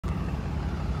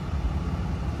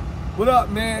What up,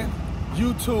 man?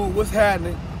 YouTube, what's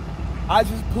happening? I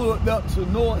just pulled up to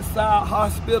Northside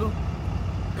Hospital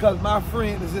because my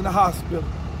friend is in the hospital.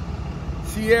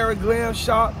 Sierra Glam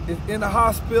Shop is in the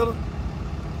hospital.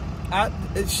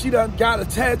 She done got a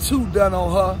tattoo done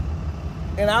on her,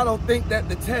 and I don't think that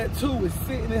the tattoo is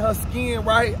sitting in her skin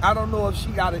right. I don't know if she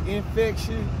got an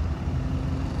infection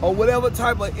or whatever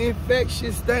type of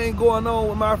infectious thing going on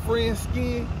with my friend's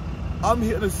skin. I'm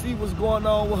here to see what's going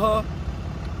on with her.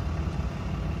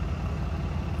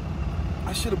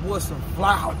 I should have bought some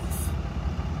flowers.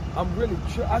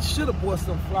 I should have bought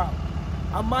some flowers.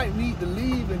 I might need to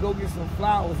leave and go get some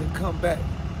flowers and come back.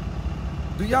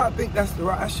 Do y'all think that's the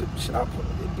right? Should I put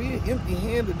it? Being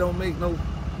empty-handed don't make no.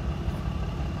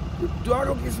 Do I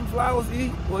go get some flowers to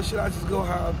eat, or should I just go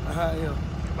how I am?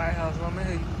 They might have some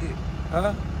here you can get.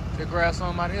 Huh? They grab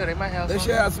some out here. They might have some. They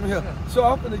should have some here. Yeah. So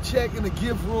I'm gonna check in the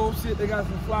gift room, see if they got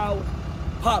some flowers.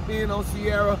 Pop in on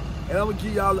Sierra, and I'm gonna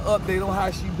give y'all an update on how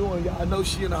she doing. Y'all know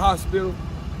she in the hospital.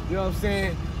 You know what I'm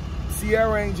saying?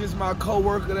 Sierra ain't just my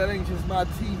co-worker. That ain't just my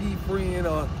TV friend.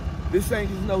 Or this ain't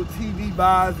just no TV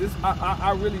vibes.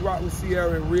 I really rock with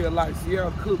Sierra in real life.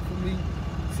 Sierra cooked for me.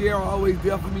 Sierra always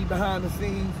there for me behind the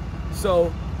scenes.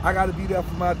 So I gotta be there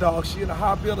for my dog. She in the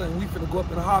hospital, and we finna go up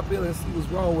in the hospital and see what's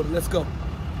wrong with her. Let's go.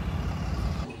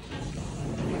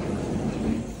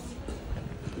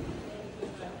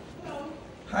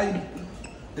 How you,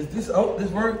 is this,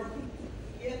 this work?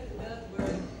 Yes, it does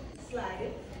work. Slide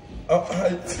it.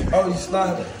 Oh, you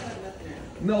slide it?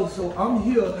 No, so I'm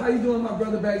here. How you doing, my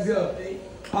brother back there?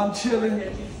 I'm chilling.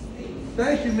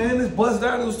 Thank you, man. This bus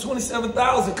down, it was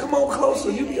 $27,000. Come on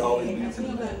closer. You be always being to the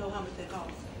back. You don't have to know how much that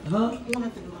costs. Huh? You don't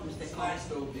have to know how much that costs.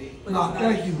 No,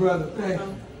 thank you, brother. Thank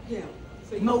you. Yeah.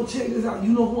 So No, check this out.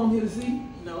 You know who I'm here to see?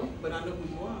 No, but I know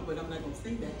who you are, but I'm not going to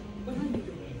say that. But how you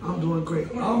doing? I'm doing great.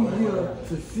 I'm here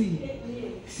to see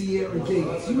Sierra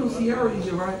Gates. You know Sierra is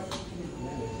here, right?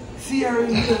 Sierra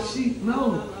is here.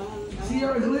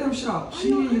 Sierra Glam Shop.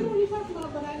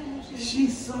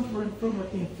 She's suffering from an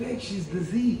infectious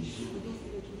disease.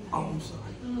 Oh, I'm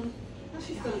sorry.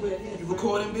 You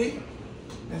recording me?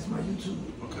 That's my YouTube.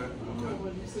 Okay.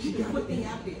 So you can put me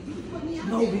out there. You can put me out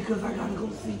there. No, because I gotta go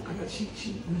see. She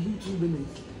YouTube in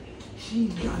this. She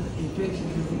got an infectious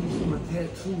disease from a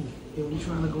tattoo, and we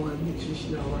trying to go and make sure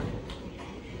she all right.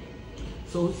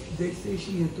 So they say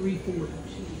she in 340.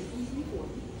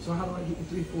 So how do I get to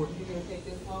 340? You're going to take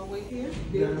this hallway here,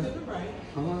 then to the right.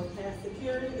 Past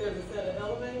security, there's a set of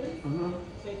elevators.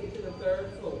 Take it to the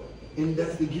 3rd floor. And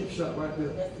that's the gift shop right there.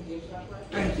 That's the gift shop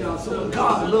right there. Thank y'all so much.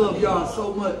 God love y'all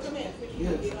so much. Come in.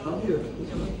 Yes, I'm here.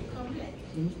 Come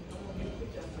in.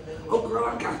 Oh girl,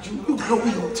 I got you. You know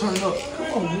we gonna turn up.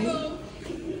 Come on, man.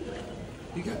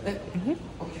 You got that?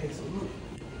 Okay, so look.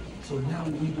 So now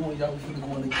what we doing, y'all, we finna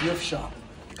go in the gift shop.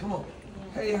 Come on.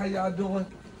 Hey, how y'all doing?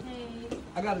 Hey.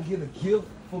 I gotta get a gift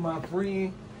for my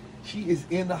friend. She is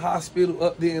in the hospital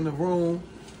up there in the room.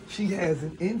 She has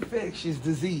an infectious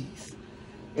disease.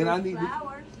 And I need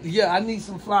flowers. I need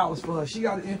some flowers for her. She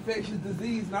got an infectious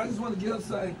disease, and I just want to give her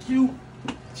something cute,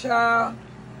 child,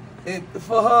 and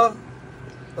for her,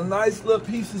 a nice little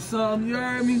piece of something. You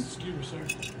heard me? Excuse me, sir.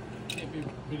 Can't be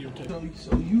videotaped.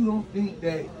 So you don't think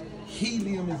that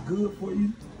helium is good for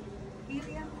you?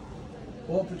 Helium?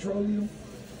 Or petroleum?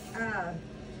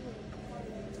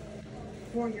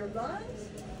 For your lungs?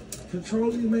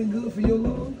 Petroleum ain't good for your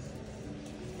lungs?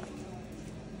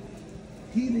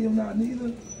 Helium not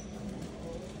neither?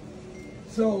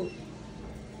 So,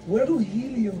 where do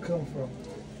helium come from?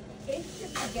 It's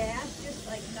just a gas, just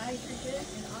like nitrogen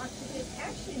and oxygen.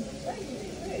 Actually, to tell you the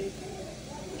truth,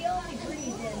 we only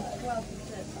breathe in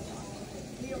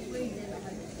 12%. We don't breathe in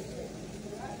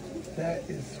 100%. That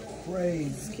is crazy.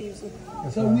 Excuse me.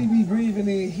 So we be breathing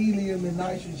in helium and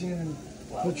nitrogen and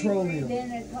petroleum. We breathe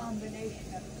in a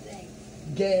combination of things.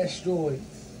 Gastroids.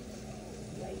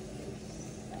 Like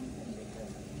something that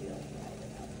doesn't feel right.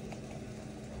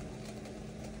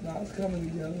 Nah, it's coming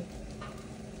together.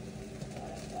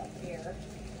 Up here.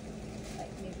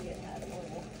 Like maybe it had a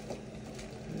little.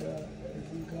 Yeah, as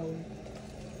we go.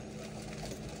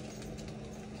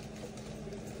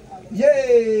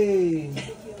 Yay!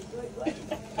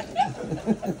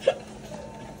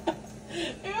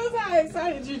 It was how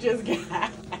excited you just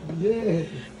got. Yeah.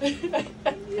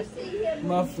 You see him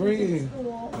My when he friend.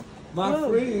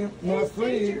 was in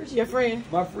school. Your friend.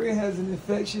 My friend has an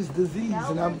infectious disease,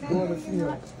 and I'm going to see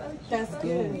her. That's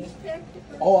good.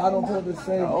 Oh, I don't want to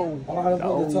say. Oh, I don't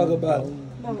want to talk about it.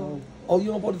 No. Oh, you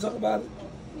don't want to talk about it?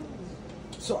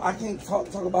 So I can't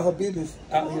talk about her business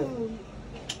out here.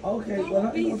 Okay,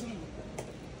 well,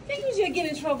 Think you should get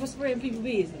in trouble for spreading people's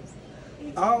business.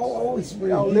 I always spread.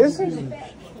 Don't listen.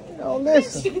 Don't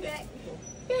listen.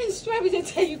 Strappy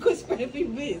just tell you quit spreading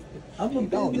people's business. I'm a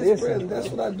Don't business listen. president. That's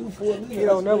what I do for a living. You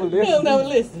don't never You listen. don't never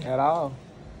listen. At all.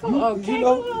 Come on, You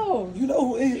know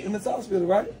who in this hospital,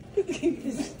 right? You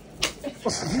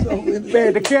know who in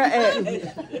Man, the care act.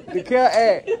 The care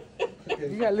act.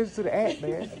 You gotta listen to the act,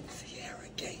 man. Sierra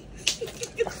Glam.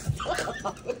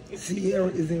 Sierra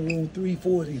is in room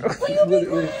 340.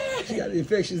 She got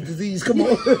infectious disease. Come on.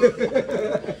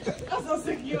 I'm so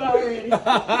sick of you already.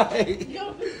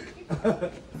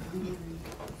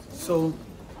 So,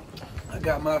 I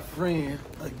got my friend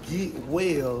a Get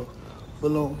Well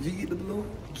balloon. Did you get the balloon?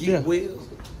 Get Well.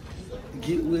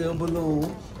 Get Well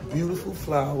balloon. Beautiful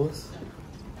flowers.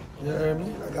 You heard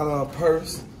me? I got her a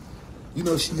purse. You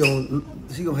know she gonna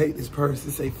hate this purse.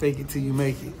 It say fake it till you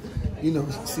make it. You know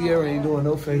Sierra ain't doing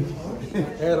no faking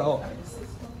at all.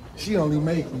 She only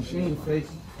making. She ain't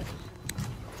faking.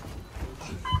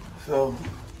 So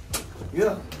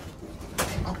yeah.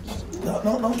 No,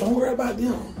 don't worry about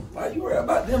them. Why you worry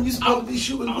about them? You supposed to be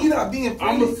shooting. We not being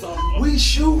friendly. We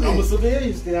shooting. I'm a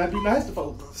civilian still. I be nice to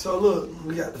folks. So look,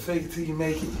 we got the fake it till you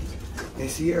make it. And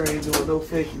Sierra ain't doing no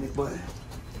faking it, but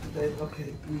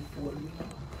okay, 340.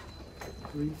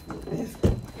 340. This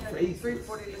face.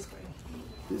 340 this way.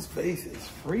 This face is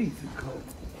freezing cold.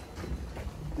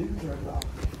 You can turn it off.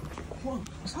 Come on,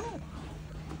 what's up?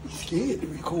 You scared to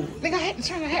record. Nigga, I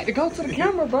had to go to the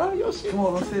camera, bro. Your shit. Come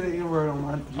on, don't say that N-word on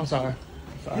my. I'm sorry.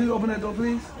 Can you open that door,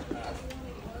 please?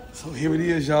 So here it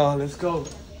is, y'all. Let's go.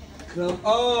 Come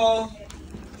on.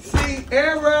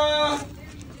 Sierra.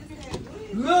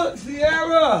 Look,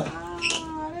 Sierra.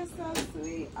 Oh, that's so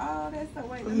sweet. Oh, that's so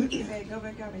wait. Let me get that. Go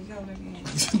back out and go again.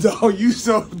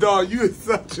 Dog, you is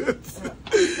such a.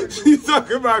 She's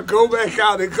talking about go back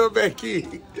out and come back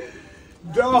in.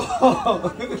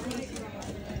 Dog.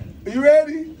 You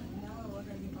ready?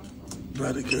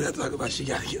 Brother, girl, talking about she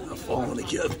gotta get her phone to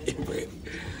get her ready.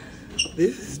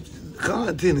 This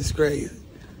content is crazy.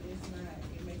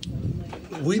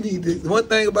 We need to, one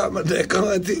thing about that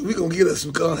content, we gonna get us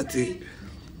some content.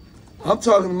 I'm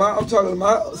talking to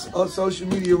my social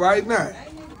media right now.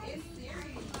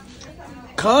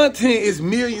 Content is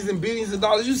millions and billions of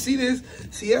dollars. You see this?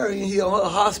 Sierra in here on her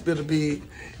hospital bed,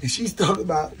 and she's talking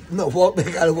about no, walk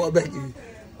back out and walk back in.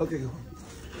 Okay, go.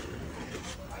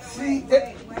 See,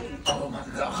 oh my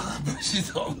God,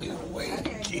 she's always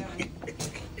waiting.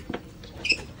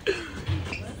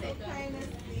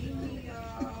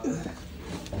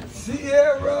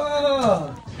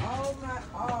 Sierra!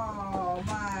 Oh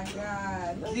my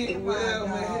God. Get well,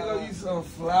 man. Hello, you some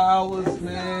flowers,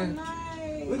 man. So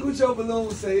nice. Look what your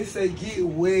balloon say. It say get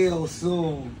well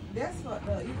soon. That's fucked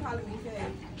up. You calling me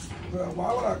fat. Bro,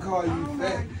 why would I call you Oh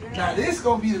fat? my God. Now this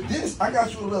gonna be this. I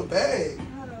got you a little bag.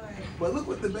 Hold on. But look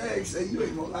what the bag say. You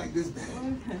ain't gonna like this bag.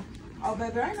 Oh,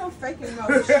 baby, ain't no faking no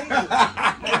shit.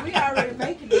 Like, we already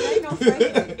making it. Ain't no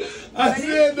faking. I But said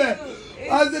it's that.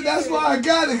 cute. I It's said that's cute. why I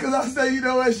got it, because I said, you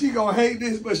know what, she gonna hate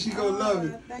this, but she gonna love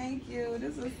it. Thank you.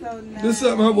 This was so nice. What's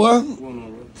up, my boy? What's going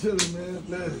on, bro? Chillin', man.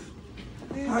 Bless.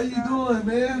 This How you so doing,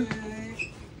 man? good.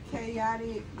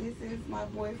 Khaotic. This is my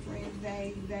boyfriend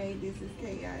Zay. Zay. This is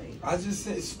Khaotic.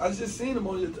 I just seen him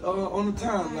on the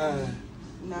timeline.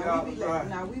 Nah, we be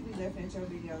laughing at your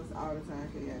videos all the time,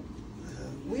 Khaotic.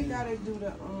 We gotta do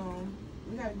the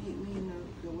we gotta get me in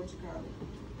the what you call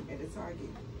it at the Target.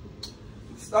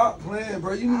 Stop playing,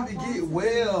 bro. You need to get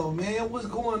well, man. What's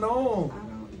going on?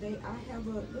 I have a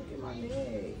look at my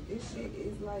leg. This shit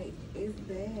is like it's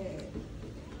bad.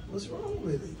 What's wrong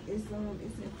with it? It's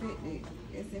infected.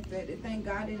 It's infected. Thank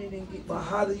God it didn't get. But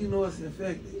how do you know it's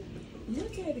infected?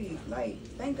 Look at it. Like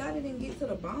thank God it didn't get to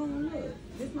the bone. Look,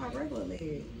 this is my regular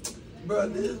leg. Bro,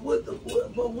 this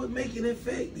what make it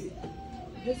infected?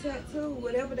 This tattoo,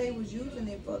 whatever they was using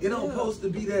it for. It don't supposed to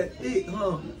be that thick,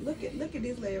 huh? Look at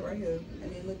this leg right here,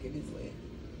 and then look at this leg.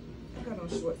 I got on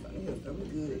shorts on here, so we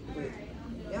good. But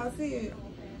y'all see it?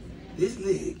 This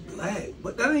leg black,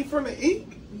 but that ain't from the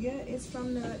ink. Yeah, they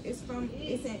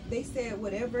said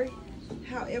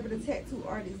however the tattoo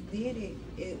artist did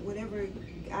it, whatever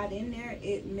got in there,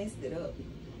 it messed it up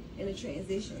in the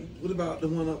transition. What about the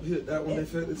one up here? That one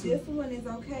infected too? This one is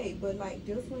okay, but like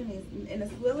this one is, and the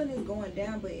swelling is going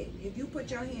down, but if you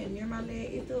put your hand near my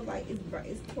leg, it feels like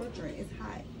it's torturing, it's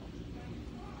hot.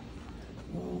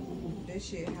 Ooh. This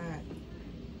shit hot.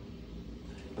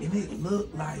 And it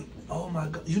looked like, oh my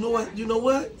God. You know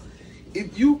what?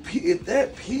 If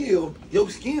that peeled, your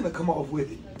skin will come off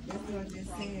with it. That's what I just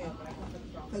said.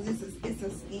 Because it's a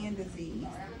skin disease.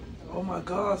 Oh my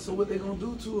God, so what they gonna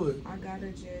do to it? I gotta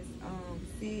just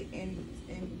sit and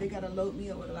they gotta load me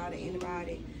up with a lot of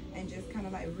antibiotics and just kind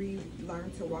of like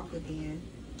relearn to walk again.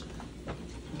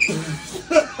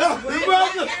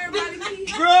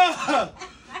 Bruh,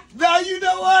 now you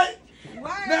know what?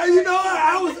 Now you know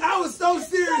what? I was so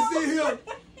serious in here,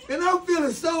 and I'm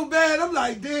feeling so bad. I'm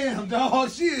like, damn, dog,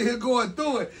 she in here going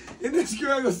through it, and this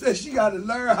girl said she got to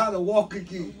learn how to walk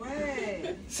again.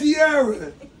 What?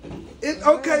 Sierra,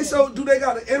 okay, so do they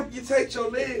got to amputate your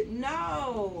leg?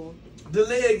 No. The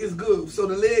leg is good, so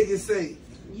the leg is safe.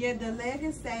 Yeah, the leg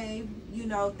is saved. You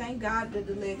know, thank God that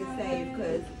the leg is saved,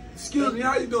 because. Excuse me,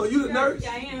 how you doing? You the nurse?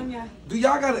 Yeah, I am, yeah. Do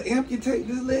y'all got to amputate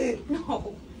this leg?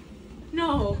 No.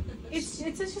 No. It's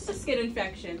just a skin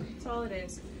infection. That's all it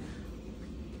is.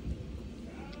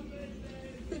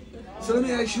 So let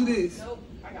me ask you this.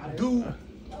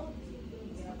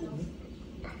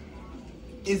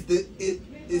 Is the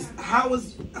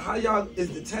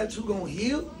tattoo gonna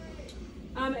heal?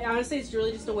 Honestly, it's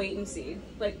really just a wait and see.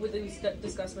 Like we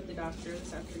discussed with the doctor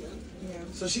this afternoon. Yeah.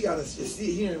 So she gotta just sit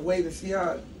here and wait and see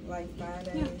how. Like 5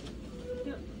 days. Yeah.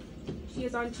 Yep. She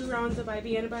is on 2 rounds of IV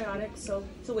antibiotics, so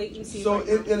it's a wait and see. So right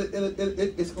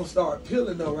it's gonna start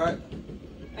peeling though, right?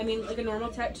 I mean, like a normal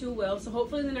tattoo will. So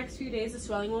hopefully in the next few days the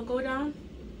swelling will go down,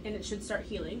 and it should start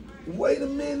healing. Wait a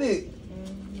minute.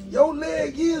 Your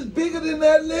leg is bigger than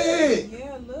that leg.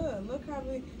 Yeah, look how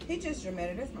big. He just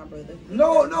dramatic. That's my brother.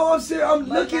 No, I'm serious. I'm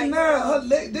But looking like, now. Her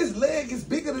leg, this leg is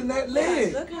bigger than that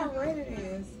leg. Look how red it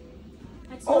is.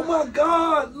 That's Oh not- my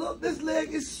God! Look, this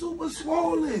leg is super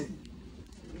swollen.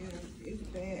 Yeah, it's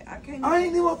bad. I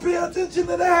ain't even pay attention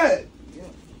to that. Yeah,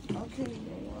 I can't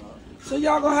even walk. So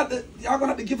y'all gonna have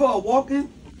to give her a walking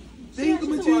thing, Yeah, she's a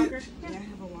Majid? walker. Yeah, I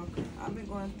have a walker. I've been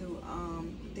going through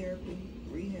therapy,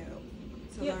 rehab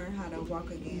to learn how to walk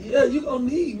again. Yeah, you gonna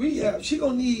need rehab. She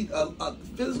gonna need a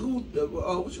physical,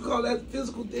 what you call that,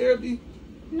 physical therapy?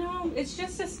 No, it's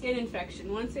just a skin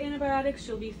infection. Once the antibiotics,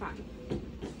 she'll be fine.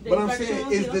 The But I'm infection saying,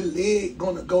 will is heal. the leg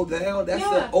gonna go down? That's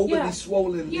Yeah, an overly yeah.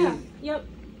 swollen Yeah, leg. yep.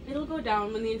 It'll go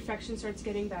down when the infection starts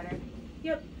getting better.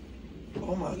 Yep.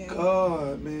 Oh my Yeah.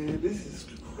 God, man, this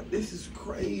is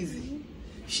crazy.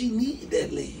 She need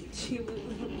that leg. She will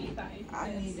be fine. I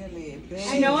Yes. need that leg bad.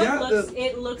 I know got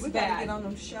it looks We gotta bad. get on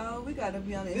them show. We gotta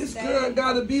be on this This stage. girl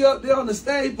gotta be up there on the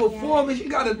stage performing. She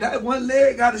gotta, that one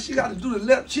leg she gotta do the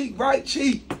left cheek, right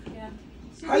cheek. Yeah.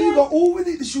 So How you gonna, we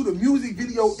need to shoot a music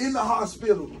video in the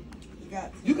hospital.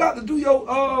 You got to do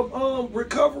your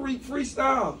recovery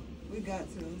freestyle. We got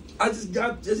to. I just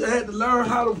had to learn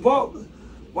how to walk.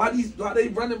 Why they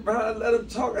running behind, let them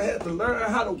talk? I had to learn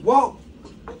how to walk.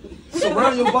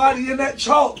 Surround your body in that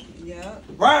chalk. Yeah.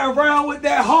 Ride around with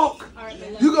that hawk. All right,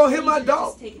 You gonna hit my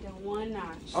dog. Just take it down 1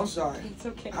 notch. I'm sorry. It's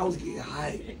okay. I was getting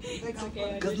hyped. It's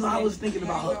okay. Because I was thinking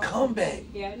about her comeback.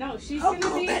 Yeah, no, she's Her gonna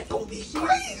comeback gonna be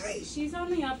crazy. She's on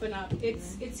the up and up.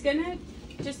 It's gonna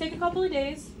just take a couple of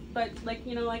days, but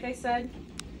like I said,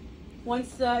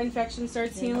 once the infection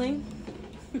starts healing,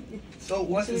 So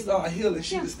once it start healing,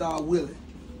 she can start wheeling.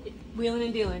 wheeling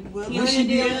and dealing. Wheeling Healing and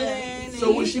dealing.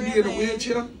 So will she be in a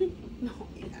wheelchair? No.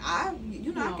 I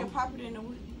No. can pop it in the.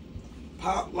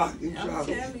 Pop lock and I'm drop.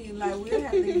 telling you, like we'll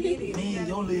have to get it. Man,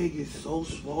 your leg is so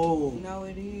swole. No,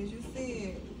 it is. You see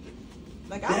it.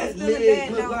 Like That I was feeling leg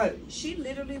bad. look No, like- she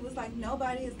literally was like,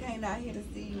 nobody has came out here to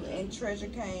see you, and Treasure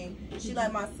came. She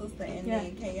like my sister, and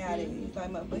then Khaotic. He's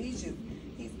like, but he's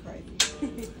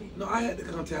crazy. No, I had to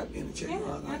come tap in and check Yeah,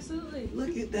 her out. Like, absolutely.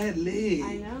 look at that leg.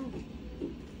 I know.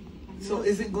 So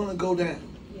is it gonna go down?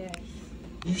 Yes.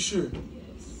 You sure?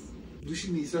 Yes. Do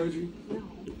she need surgery? No.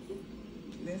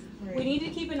 That's crazy. We need to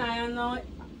keep an eye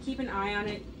on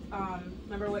it.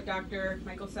 Remember what Dr.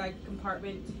 Michael said,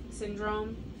 compartment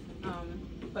syndrome.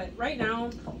 But right now,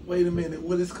 Wait a minute.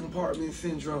 What is compartment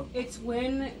syndrome? it's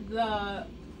when the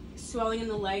swelling in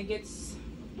the leg gets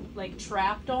like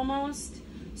trapped almost.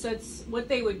 So it's what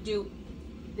they would do.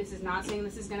 This is not saying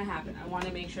this is going to happen. I want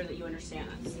to make sure that you understand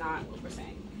that's not what we're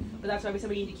saying. But that's why we said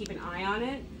we need to keep an eye on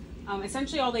it.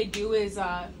 Essentially, all they do is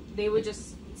they would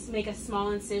just make a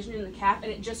small incision in the cap,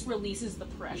 and it just releases the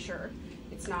pressure.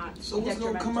 It's not. So what's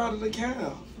gonna come out of the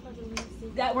calf?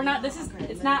 That we're not. This is.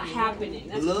 It's not happening.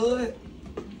 That's, Blood?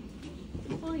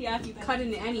 well, yeah. If you cut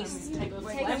into any type of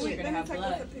flesh, you're gonna have take us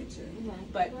blood. a picture.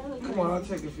 But Come on, I'll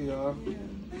take it for y'all.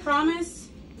 promise,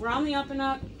 we're on the up and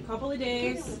up. Couple of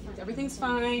days, everything's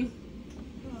fine.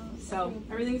 So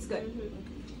everything's good.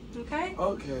 Okay.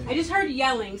 Okay. I just heard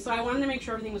yelling, so I wanted to make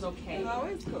sure everything was okay. No,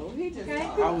 it's cool. He just Okay.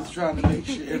 I was trying to make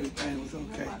sure everything was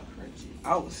okay.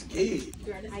 I was scared.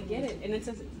 I get it, and it's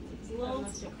a little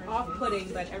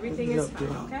off-putting, but everything is fine.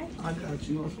 Okay. I got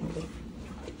you.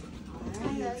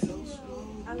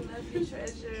 I love you,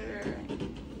 Treasure.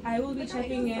 I will be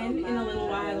checking in a little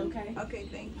while. Okay. Okay,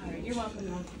 thank you. All right. You're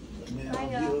welcome. Love. Man, I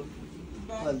over know.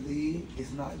 here, her leg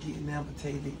is not getting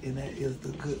amputated, and that is the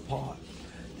good part.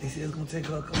 They say it's gonna take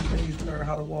her a couple days to learn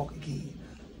how to walk again,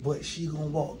 but she gonna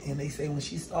walk. And they say when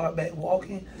she start back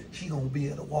walking, she gonna be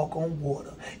able to walk on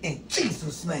water. In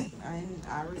Jesus' name.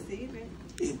 I receive it.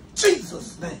 In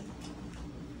Jesus' name.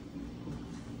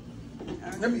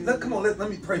 Come on, let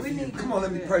me pray for you. Come on,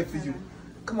 let me pray for you.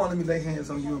 Come on, let me lay hands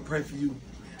on you and pray for you.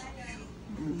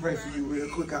 Let me pray for you real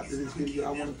quick after this video.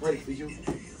 I want to pray for you.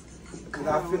 Because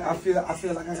I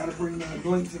feel like I gotta bring the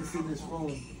anointings in this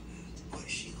room.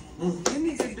 You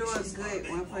need to do a good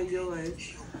one for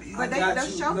yours. But they're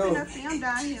showing the film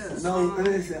down here. No,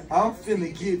 listen, I'm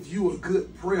finna give you a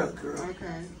good prayer, girl.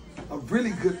 Okay. A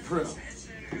really good prayer.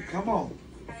 Come on.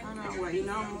 Hold on, wait, you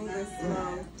know I'm moving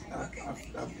slow.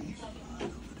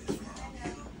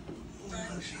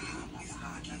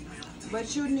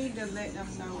 But you need to let them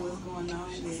know what's going on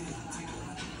with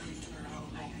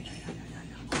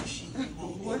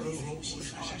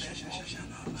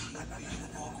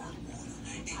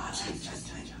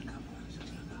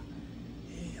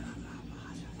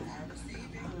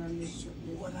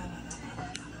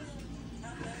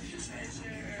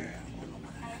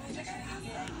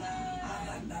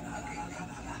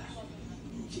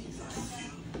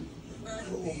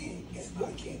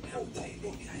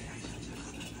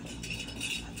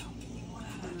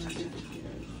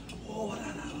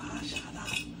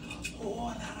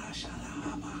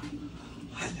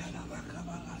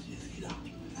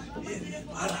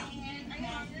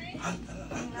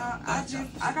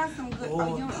I got some good.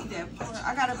 Oh, you don't eat that pork.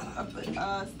 I got a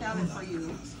salad for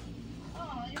you.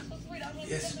 Oh, you're so sweet. I was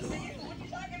Yes, just Lord. what you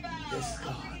talking about? Yes,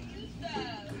 God.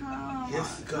 Come,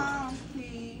 Yes, God. come,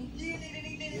 P. Do you need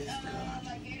anything,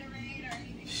 like Gatorade or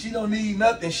anything? She don't need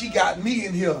nothing. She got me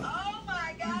in here. Oh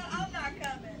my God, I'm not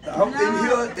coming. I'm in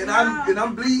here and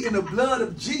I'm bleeding the blood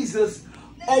of Jesus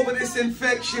over this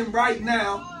infection right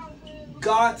now.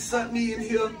 God sent me in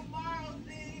here.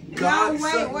 God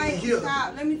sent me here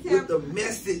Stop. Let me tell with the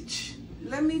message.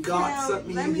 Let me God sent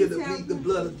me in here to tell bleed the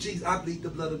blood of Jesus. I bleed the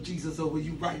blood of Jesus over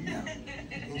you right now.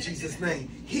 In Jesus' name.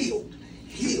 Healed,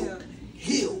 healed,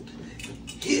 healed,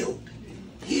 healed,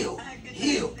 healed,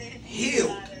 healed,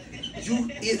 healed. You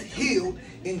is healed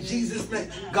in Jesus' name.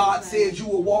 God said you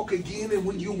will walk again, and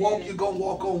when you walk, you're going to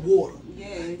walk on water.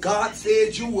 Yes. God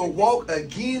said you will walk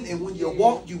again, and when you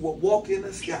walk, you will walk in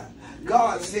the sky.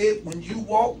 God said when you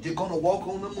walk, you're going to walk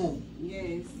on the moon.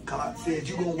 Yes. God said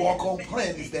you're going to walk on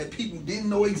planets that people didn't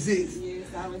know exist. Yes,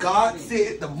 God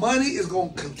said the money is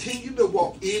going to continue to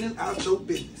walk in and out your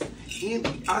business. In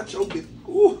and out your business.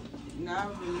 Ooh.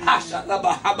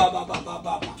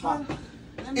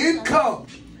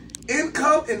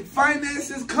 Income and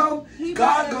finances come.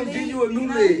 God gonna give you a new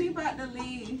leg. He about to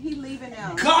leave. He leaving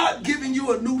now. God giving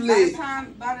you a new leg.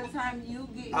 By the time you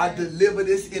get I deliver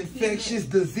this infectious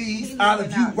disease out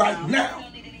of you right now. You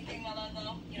don't need anything, my love,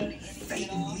 though? You don't need anything at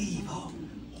Satan, all? leave her.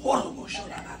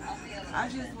 I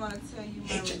just want to tell you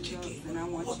my results, and I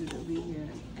want you to be here.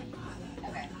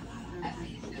 Okay. I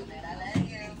see you still, man. I love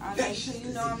you. I'll make sure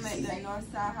you know I'm at the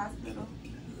Northside Hospital.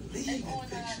 Leave It's on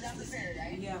infectious Dr. disease. Fair,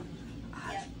 right? Yeah.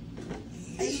 Yep.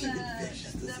 Leave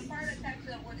infectious The disease. part attached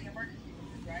to where the emergency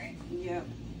room is, right? Yep.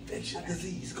 Infectious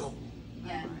disease, go.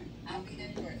 Yeah. I'll be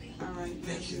there shortly. All right.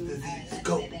 Infectious All disease,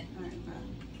 go. right,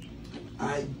 bye.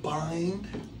 I bind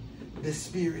the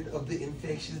spirit of the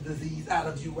infectious disease out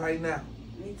of you right now.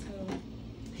 Me too.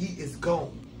 He is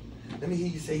gone. Let me hear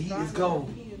you say he is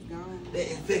gone. He is gone.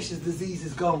 The infectious disease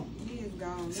is gone. He is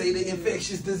gone. Say the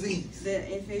infectious disease.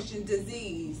 The infectious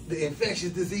disease. The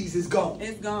infectious disease is gone.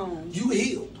 It's gone. You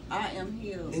healed. I am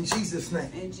healed. In Jesus'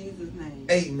 name. In Jesus' name.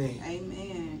 Amen.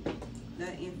 Amen.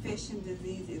 The infection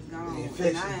disease is gone. The And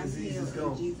infectious I am disease healed is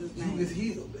gone. in Jesus' name. You is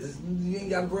healed. You ain't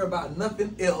got to worry about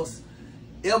nothing else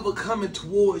ever coming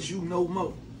towards you no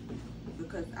more.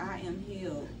 Because I am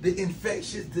healed. The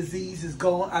infectious disease is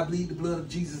gone. I bleed the blood of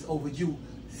Jesus over you.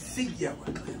 Sierra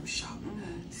Glam Shop.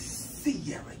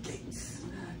 Sierra Gates.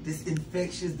 This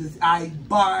infectious disease, I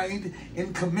bind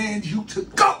and command you to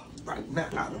go right now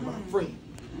out of my friend.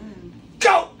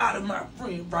 Go out of my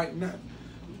friend right now.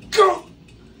 Go.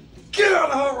 Get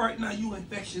out of her right now, you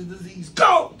infectious disease.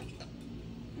 Go.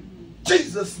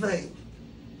 Jesus' name.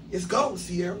 It's gone,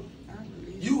 Sierra.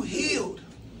 You healed.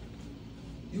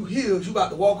 You healed. You about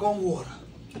to walk on water.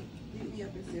 Get me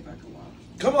up and see if I can walk.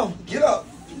 Come on, get up.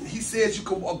 He said you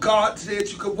could walk. God said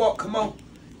you could walk. Come on.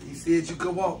 He said you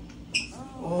could walk.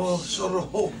 Oh, so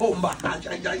my.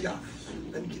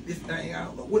 Let me get this thing out. I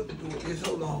don't know what to do with this.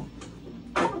 Hold on.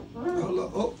 Hold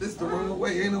on. Oh, this is the wrong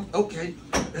way. Ain't it? Okay,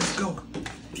 let's go.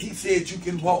 He said you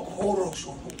can walk. Hold on.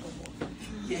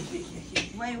 Yeah.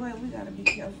 Wait, we gotta be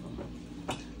careful.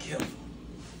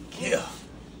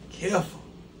 careful.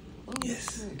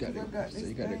 Yes. You got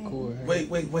that cord.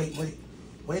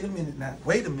 Wait a minute now.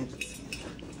 Wait a minute.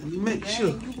 Let me make sure.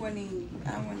 I wasn't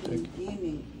even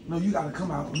in it. No, you gotta come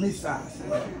out on this side.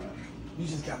 You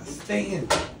just gotta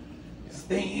stand.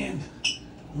 Stand.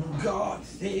 God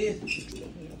said.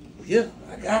 Yeah,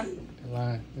 I got it. The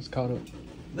line, it's caught up.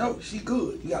 No, she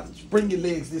good. You gotta bring your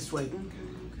legs this way.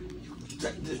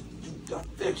 This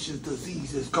infectious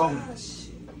disease is gone.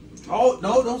 Oh,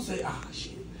 no, don't say,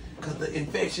 shit. Because the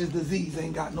infectious disease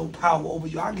ain't got no power over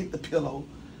you. I get the pillow.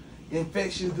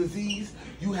 Infectious disease,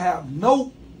 you have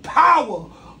no power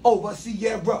over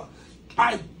Sierra.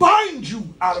 I bind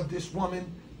you out of this woman.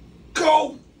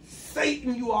 Go,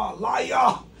 Satan, you are a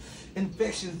liar.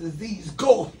 Infectious disease,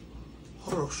 go.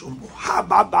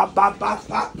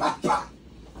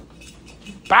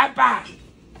 Bye-bye.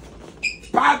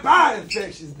 Bye-bye,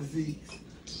 infectious disease.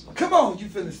 Come on, you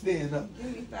finna stand up.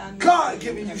 God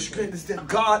giving you strength to stand.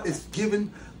 God is giving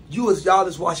you, as y'all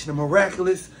is watching a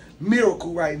miraculous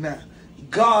miracle right now.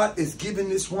 God is giving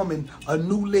this woman a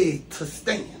new leg to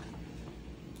stand.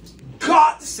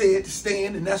 God said to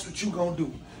stand, and that's what you gonna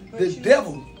do. The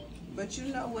devil. But you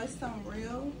know what's something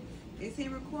real? Is he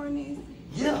recording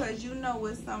this? Yeah. Because you know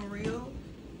what's something real?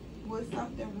 What's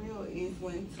something real is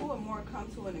when two or more come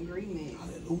to an agreement.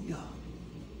 Hallelujah.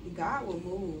 God will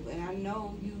move, and I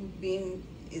know you being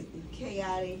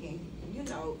chaotic, and you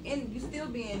know, and you still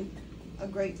being a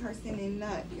great person, and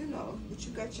not, you know, but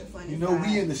you got your fun. You know,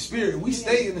 we in the spirit. We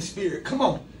stay in the spirit. Come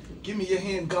on, give me your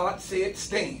hand. God said,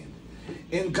 stand,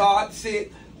 and God said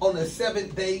on the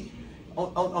seventh day,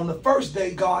 on the first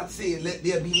day, God said, let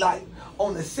there be light.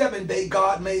 On the seventh day,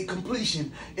 God made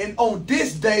completion, and on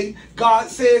this day, God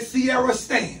said, Sierra,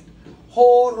 stand.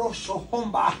 Yo.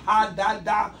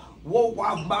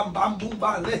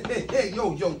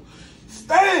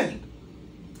 Stand.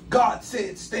 God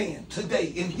said stand today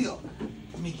in here.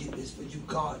 Let me get this for you.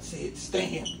 God said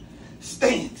stand.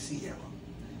 Stand, Sierra.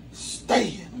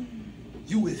 Stand.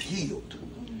 You is healed.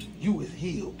 You is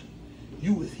healed.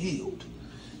 You is healed.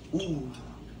 Ooh,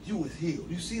 you is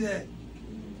healed. You see that?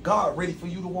 God ready for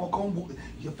you to walk on water.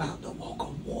 You're about to walk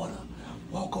on water.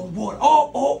 Walk on water.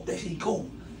 Oh, there he go.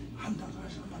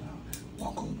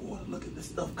 Walk on water. Look at the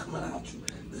stuff coming out you.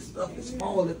 The stuff is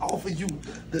falling off of you.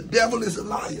 The devil is a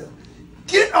liar.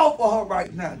 Get off of her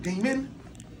right now, demon.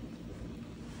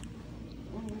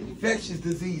 Infectious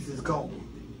disease is gone.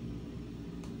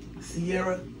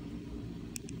 Sierra,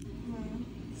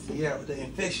 the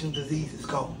infectious disease is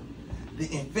gone.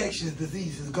 The infectious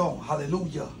disease is gone.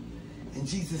 Hallelujah. In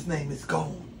Jesus' name, it's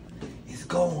gone. It's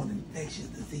gone, infectious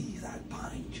disease. I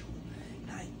bind you.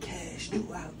 And I cast you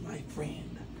out, my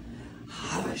friend.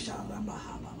 I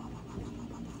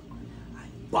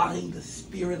bind the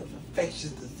spirit of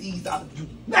infectious disease out of you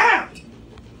now.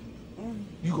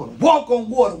 You're going to walk on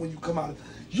water when you come out.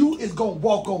 You is going to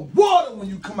walk on water when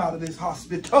you come out of this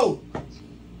hospital.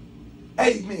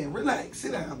 Amen. Relax.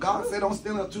 Sit down. God said don't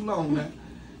stand up too long now.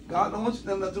 God don't want you to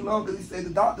stand up too long because he said the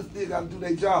doctors still got to do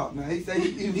their job. Now, he said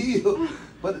he healed,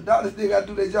 but the doctors still got to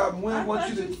do their job. And we don't want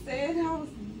you to... said I was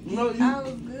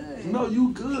good. No,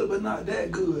 you good, but not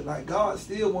that good. Like, God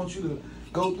still wants you to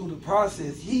go through the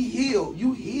process. He healed.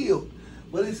 You healed.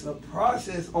 But it's a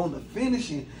process on the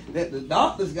finishing that the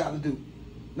doctors got to do.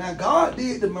 Now, God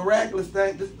did the miraculous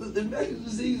thing. The infectious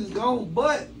disease is gone,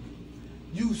 but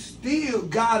you still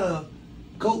got to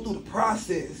go through the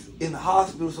process in the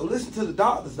hospital. So listen to the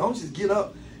doctors. Don't just get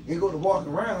up and go to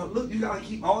walking around. Look, you got to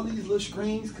keep all these little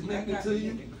screens connected to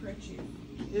you.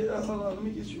 Yeah, hold on. Let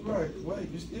me get you right. Wait,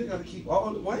 you still got to keep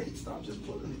all the... Wait, stop just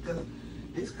putting it because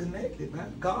it's connected,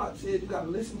 man. God said you got to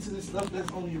listen to the stuff that's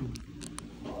on you.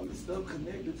 All the stuff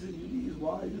connected to you, these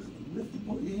wires, lift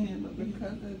your hand up.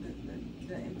 Because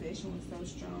the infection was so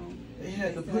strong. They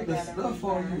had to put the stuff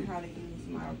on you. How to use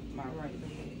my right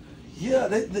leg. Yeah,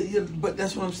 but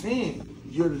that's what I'm saying.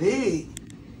 Your leg,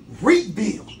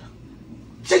 rebuild.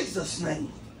 Jesus'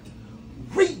 name.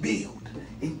 Rebuild.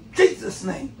 In Jesus'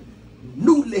 name.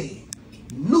 New leg.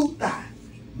 New thigh.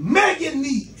 Meg your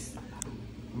knees.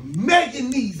 Meg your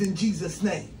knees in Jesus'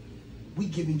 name. We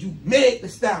giving you Meg the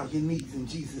Stallion knees in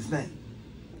Jesus' name.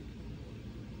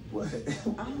 What?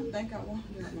 I don't think I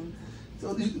want this one.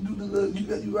 So you can do the little, you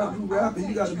got to do rapping.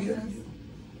 You got to be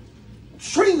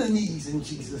Trina knees in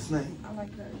Jesus' name. I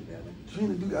like hers better.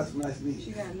 Trina, you got some nice knees.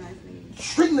 She got nice knees.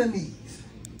 Trina knees.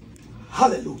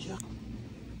 Hallelujah.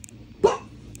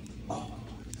 Oh,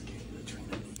 just gave you the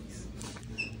Trina knees.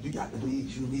 You got the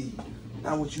knees you need.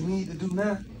 Now what you need to do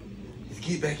now is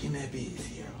get back in that bed,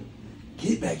 Sierra.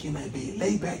 Get back in that bed.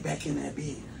 Lay back in that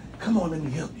bed. Come on, let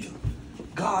me help you.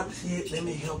 God said, let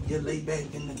me help you lay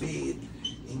back in the bed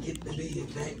and get the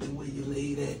bed back to where you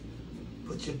laid at.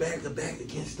 Put your back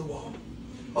against the wall.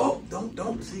 Oh,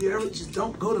 don't, Sierra, just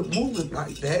don't go to moving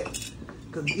like that.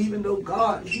 Because even though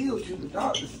God healed you, the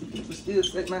doctors still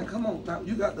say, man, come on, now,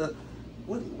 you got the,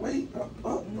 wait, No, I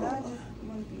just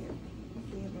want to be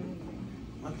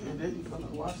okay, there you go,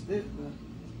 watch this, man.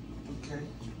 Okay.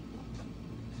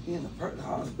 She in the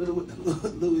hospital with the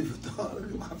Louis Vuitton.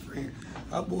 Look at my friend.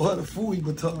 I bought her the Fouille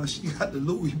Vuitton. She got the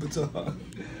Louis Vuitton.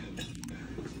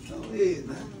 Go ahead,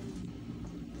 man.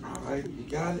 All right, you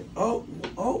got it. Oh,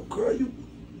 girl, you.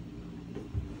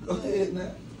 Go ahead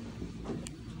now.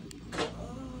 Oh,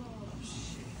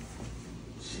 shit.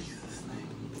 Jesus' name.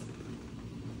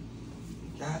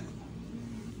 You got it.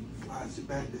 Slide it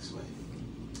back this way.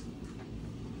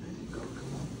 There you go.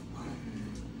 Come on. All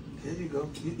right. There you go.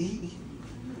 You eat.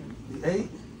 You ate?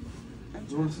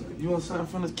 You want something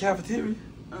from the cafeteria?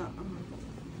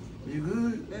 You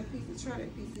good? That pizza, try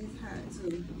that pizza. It's hot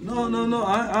too. No.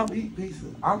 I don't eat pizza.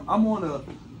 I'm on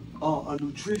a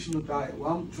nutritional diet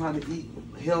where I'm trying to eat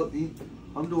healthy.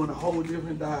 I'm doing a whole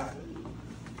different diet.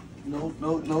 No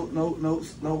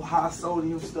high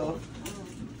sodium stuff.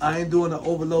 I ain't doing an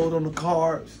overload on the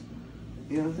carbs.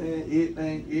 You know what I'm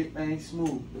saying? It ain't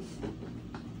smooth.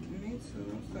 Me too.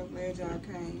 I'm so glad y'all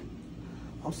came.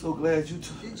 I'm so glad you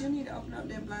Did you need to open up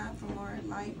that blind for more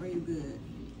light, or you good?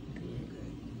 Good.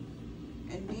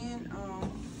 And then,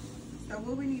 so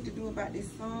what we need to do about this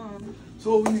song?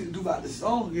 So what we need to do about the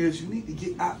song is you need to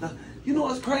get out the, you know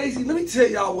what's crazy? Let me tell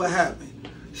y'all what happened.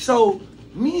 So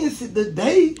me and the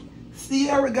day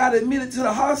Sierra got admitted to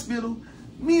the hospital,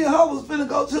 me and her was finna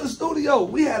go to the studio.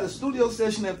 We had a studio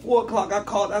session at 4 o'clock. I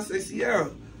called, I said, Sierra,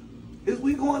 is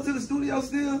we going to the studio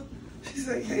still? She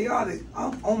said, Khaotic,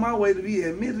 I'm on my way to be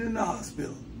admitted in the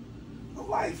hospital. I'm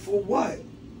like, for what?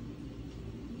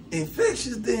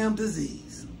 Infectious damn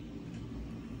disease.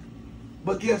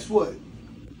 But guess what?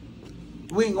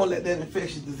 We ain't gonna let that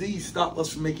infectious disease stop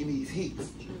us from making these hits.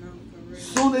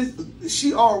 Soon as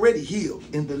she already healed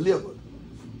and delivered,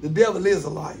 the devil is a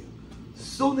liar.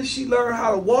 Soon as she learn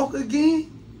how to walk again,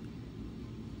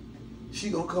 she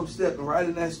gonna come stepping right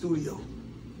in that studio.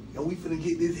 And we finna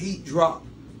get this heat dropped.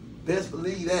 Best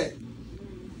believe that.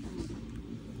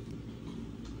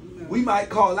 We might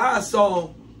call our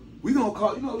song, we gonna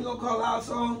call, you know what we gonna call our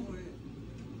song?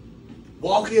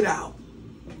 Walk It Out.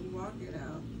 Walk It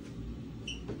Out.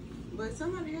 But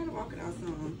somebody had to walk it out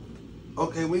song.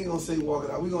 Okay, we ain't gonna say walk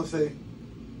it out. We gonna say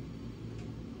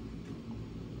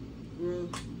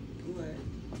what?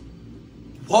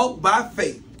 Walk by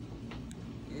faith.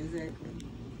 Exactly.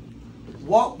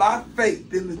 Walk by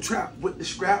faith in the trap with the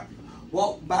scrap.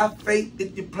 Walk by faith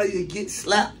if your player gets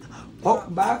slapped.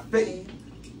 Walk by faith.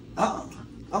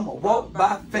 I'ma walk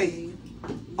by faith.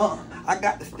 I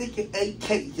got the sticky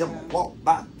AK. I'ma walk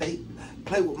by faith.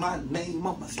 Play with my name,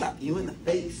 I'ma slap you in the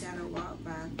face. Gotta walk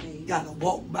by faith. Gotta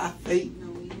walk by faith.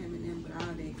 No, we having them but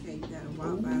all that cake. Gotta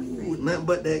walk by faith. Nothing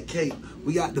but that cake.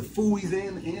 We got the Fouilles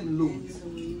and the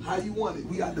Louis. How you want it?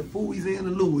 We got the Fouilles and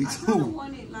the Louis. I kinda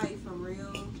want it like for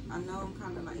real. I know I'm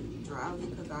kinda like drowsy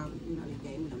because they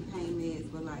gave me them pain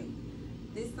meds, but like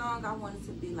this song I want it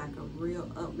to be like a real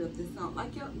uplifting song.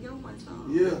 Like your one song.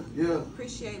 Yeah.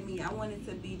 Appreciate Me. I want it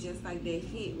to be just like that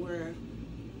hit where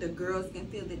the girls can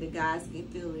feel it, the guys can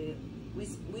feel it.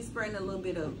 We spreading a little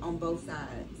bit of on both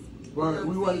sides. Right. You know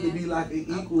we want it to be like an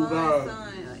equal vibe.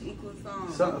 vibe. Equal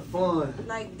song. Something fun.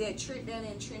 Like that Trick That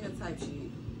and Trina type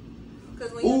shit.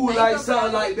 Cause when Ooh, you like think something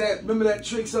about like that. Remember that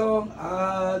Trick song?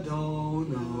 I don't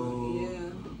know. Yeah.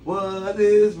 What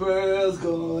this world's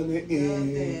gonna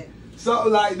end.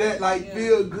 Something like that, like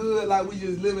feel good, like we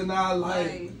just living our life.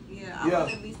 Right. Yeah, I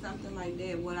want to be something like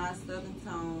that with our southern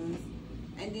tones.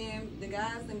 And then the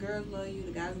guys and girls love you,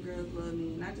 the guys and girls love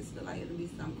me. And I just feel like it'll be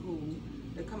something cool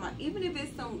to come out. Even if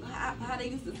it's some, how they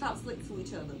used to talk slick to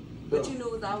each other. But you know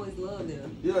it was always love there.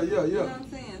 Yeah. You know what I'm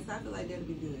saying? So I feel like that'll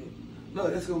be good. No,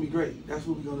 that's gonna be great. That's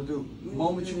what we're gonna do. The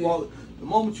moment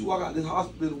you walk out this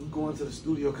hospital, we're going to the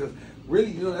studio because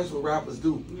really, you know, that's what rappers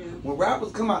do. Yeah. When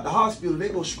rappers come out the hospital, they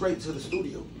go straight to the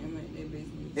studio And make their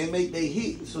business. and make their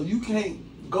hit. So you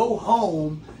can't go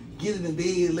home, get in the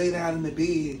bed, lay down in the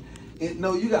bed, and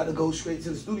no, you got to go straight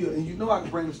to the studio. And you know I can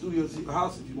bring the studio to your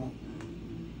house if you want.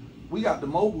 We got the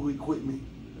mobile equipment.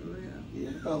 For real.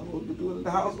 Yeah, we can do it in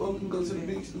the house, or we can go to the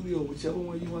big studio, whichever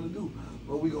one you want to do.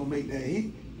 But we gonna make that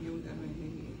hit. Yeah, we gotta make that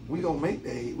hit. We gonna make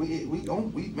that hit.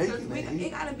 We making that hit.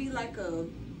 It gotta be like a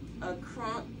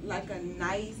crunk, like a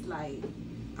nice, like,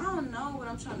 I don't know what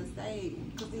I'm trying to say.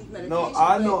 Cause these medications. No,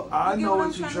 I know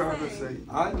what you're I'm trying to say.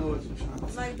 I know what you're trying to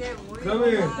say. Like that real. Come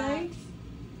here. vibe.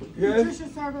 Yeah.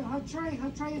 Nutrition service, her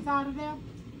tray is out of there.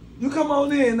 You come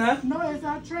on in now. No, is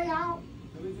our tray out?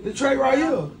 The tray right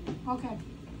here. Okay.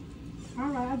 All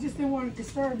right, I just didn't want to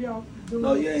disturb y'all.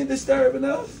 No, you ain't disturbing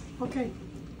us. Okay.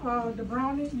 The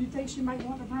brownie, you think she might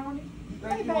want the brownie?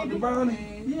 Hey, you want the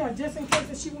brownie? Yeah, just in case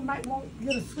that she might want to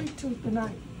get a sweet tooth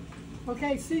tonight.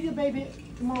 Okay, see you, baby,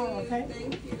 tomorrow, okay?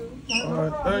 Thank you. All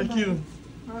right, thank you.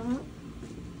 Uh-huh.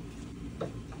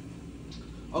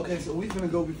 Okay, so we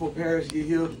finna go before Paris get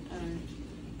here.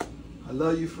 I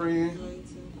love you, friend.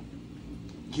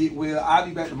 Get well. I'll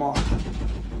be back tomorrow.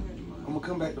 I'm gonna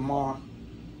come back tomorrow.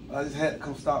 I just had to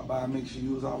come stop by and make sure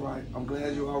you was all right. I'm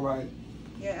glad you're all right.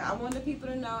 Yeah, I want the people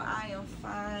to know I am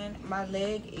fine. My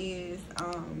leg is,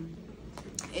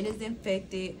 it is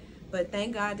infected, but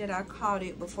thank God that I caught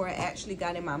it before it actually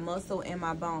got in my muscle and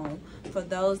my bone. For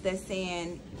those that's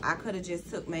saying I could have just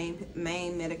took main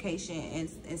medication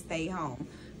and stayed home.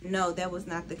 No, that was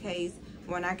not the case.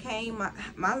 When I came,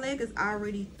 my leg is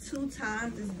already 2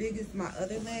 times as big as my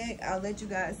other leg. I'll let you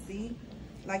guys see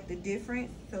like the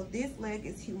difference. So this leg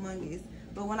is humongous.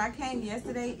 But when I came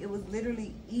yesterday, it was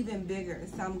literally even bigger.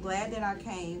 So I'm glad that I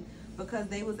came because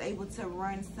they was able to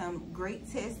run some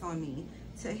great tests on me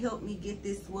to help me get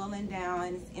this swelling down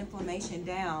and this inflammation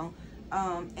down.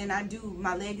 And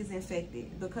my leg is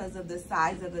infected because of the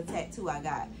size of the tattoo I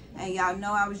got. And y'all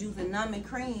know I was using numbing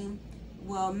cream,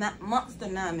 well, Monster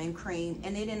numbing cream,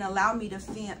 and it didn't allow me to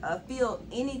feel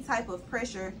any type of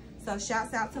pressure. So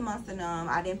shouts out to Monster Numb.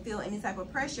 I didn't feel any type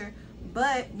of pressure.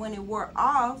 But when it wore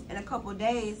off in a couple of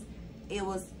days, it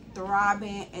was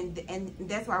throbbing, and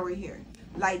that's why we're here.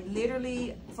 Like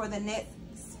literally for the next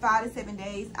 5 to 7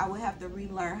 days, I will have to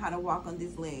relearn how to walk on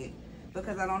this leg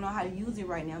because I don't know how to use it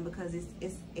right now because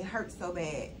it hurts so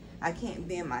bad. I can't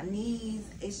bend my knees.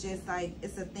 It's just like,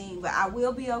 it's a thing, but I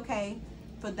will be okay.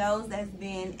 For those that's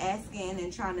been asking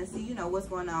and trying to see, you know, what's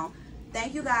going on.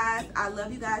 Thank you guys. I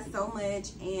love you guys so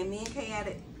much. And me and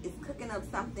Khaotic is cooking up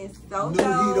something so New dope.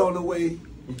 heat on the way.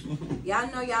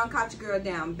 Y'all know y'all caught your girl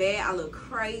down bad. I look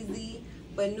crazy.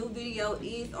 But new video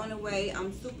is on the way.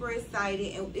 I'm super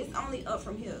excited. And it's only up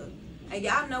from here. And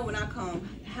y'all know when I come,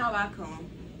 how I come.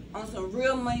 On some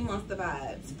real Money Monster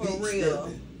vibes. For Big real.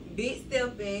 stepping. Big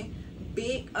stepping.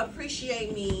 Big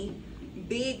appreciate me.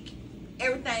 Big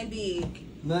everything big.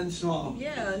 Nothing small.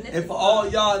 Yeah. And for all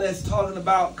y'all that's talking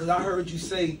about, because I heard you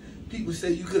say, people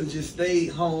say you could have just stayed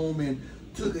home and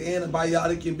took an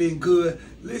antibiotic and been good.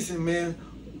 Listen, man,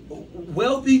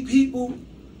 wealthy people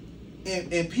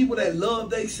and people that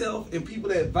love themselves and people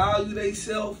that value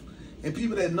themselves and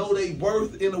people that know their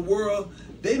worth in the world,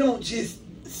 they don't just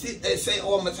sit there and say,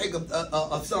 oh, I'm going to take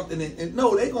a something. And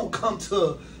no, they going to come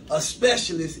to a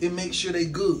specialist and make sure they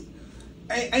good.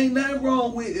 Ain't nothing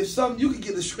wrong with if something you can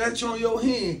get a scratch on your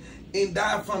hand and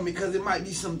die from it because it might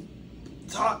be some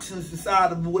toxins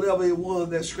inside of whatever it was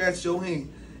that scratched your hand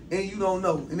and you don't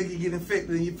know, and it can get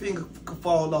infected and your finger could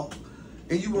fall off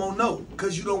and you won't know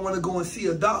because you don't want to go and see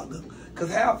a doctor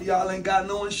because half of y'all ain't got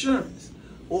no insurance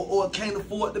or can't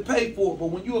afford to pay for it. But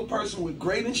when you're a person with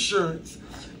great insurance,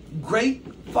 great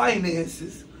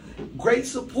finances, great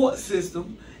support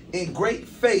system, and great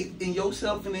faith in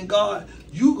yourself and in God,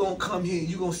 you gonna come here and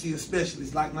you gonna see a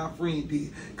specialist like my friend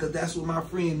did, because that's what my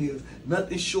friend is.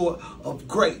 Nothing short of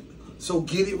great. So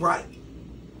get it right.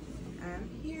 I'm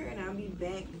here and I'll be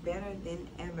back better than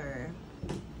ever.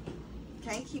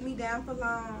 Can't keep me down for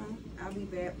long. I'll be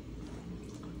back.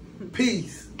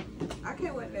 Peace. I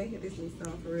can't wait to hear this new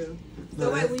song for real. No,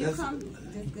 So wait, when you that's come,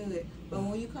 that's good. But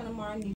when you come tomorrow,